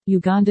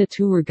Uganda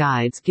tour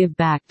guides give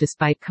back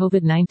despite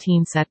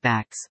COVID-19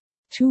 setbacks.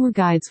 Tour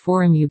Guides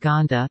Forum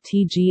Uganda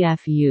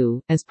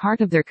 (TGFU), as part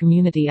of their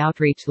community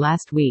outreach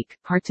last week,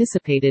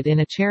 participated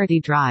in a charity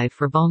drive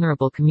for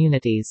vulnerable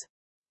communities.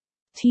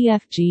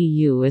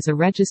 TFGU is a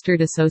registered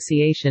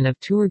association of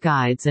tour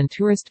guides and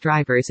tourist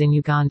drivers in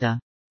Uganda.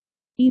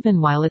 Even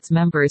while its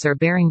members are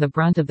bearing the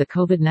brunt of the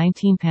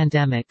COVID-19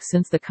 pandemic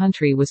since the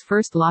country was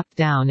first locked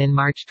down in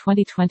March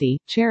 2020,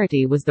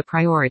 charity was the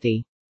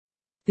priority.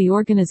 The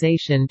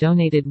organization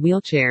donated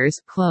wheelchairs,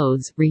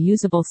 clothes,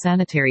 reusable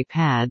sanitary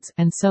pads,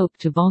 and soap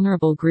to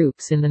vulnerable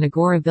groups in the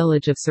Ngora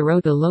village of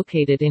Sorota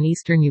located in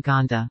eastern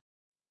Uganda.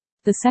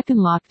 The second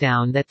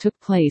lockdown that took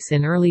place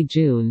in early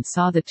June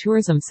saw the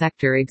tourism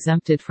sector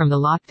exempted from the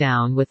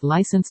lockdown, with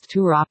licensed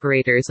tour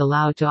operators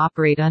allowed to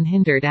operate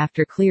unhindered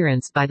after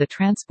clearance by the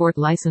Transport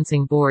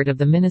Licensing Board of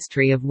the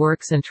Ministry of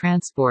Works and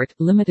Transport,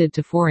 limited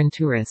to foreign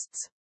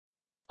tourists.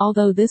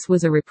 Although this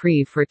was a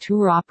reprieve for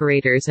tour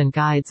operators and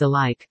guides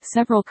alike,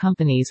 several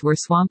companies were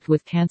swamped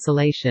with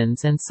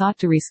cancellations and sought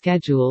to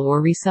reschedule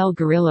or resell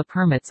guerrilla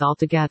permits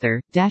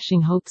altogether,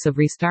 dashing hopes of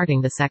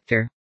restarting the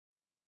sector.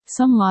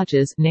 Some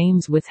lodges,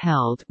 names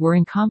withheld, were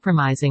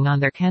uncompromising on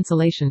their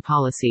cancellation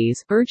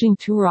policies, urging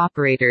tour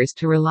operators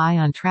to rely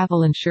on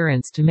travel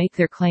insurance to make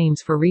their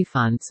claims for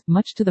refunds,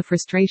 much to the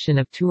frustration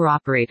of tour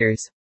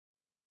operators.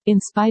 In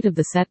spite of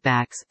the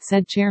setbacks,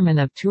 said chairman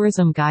of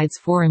Tourism Guides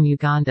Forum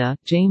Uganda,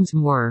 James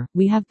Moore,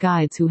 we have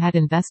guides who had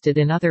invested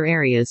in other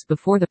areas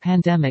before the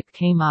pandemic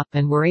came up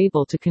and were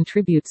able to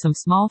contribute some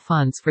small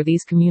funds for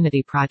these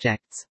community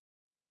projects.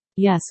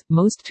 Yes,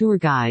 most tour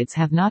guides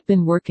have not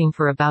been working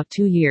for about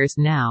 2 years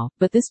now,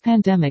 but this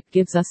pandemic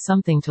gives us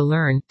something to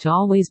learn, to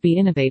always be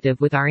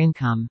innovative with our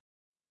income.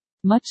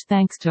 Much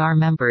thanks to our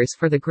members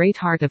for the great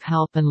heart of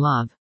help and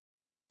love.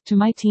 To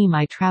my team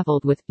I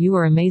traveled with, you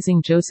are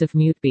amazing: Joseph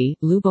Muteby,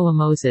 Lubowa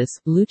Moses,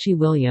 Luchi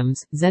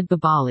Williams, Zed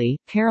Babali,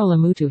 Carol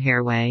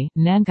Amutuherwe,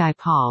 Nangai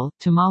Paul,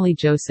 Tamale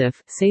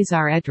Joseph,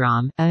 Cesar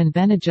Edram, and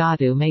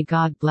Benajadu. May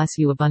God bless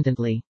you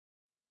abundantly.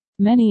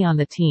 Many on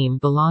the team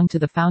belong to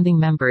the founding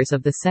members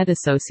of the said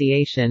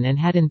association and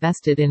had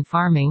invested in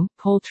farming,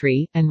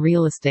 poultry, and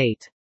real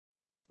estate.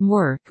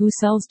 Moore, who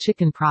sells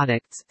chicken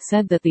products,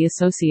 said that the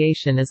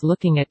association is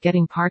looking at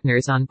getting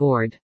partners on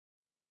board.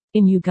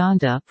 In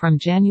Uganda, from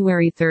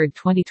January 3,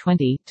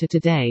 2020, to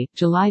today,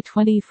 July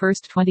 21,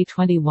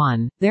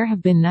 2021, there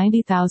have been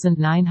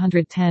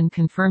 90,910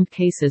 confirmed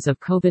cases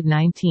of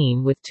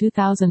COVID-19 with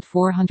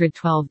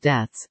 2,412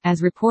 deaths,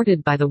 as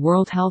reported by the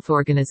World Health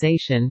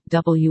Organization,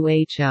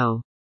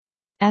 WHO.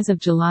 As of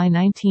July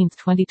 19,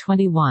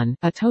 2021,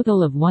 a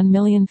total of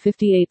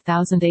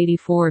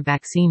 1,058,084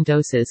 vaccine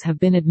doses have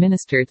been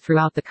administered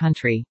throughout the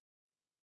country.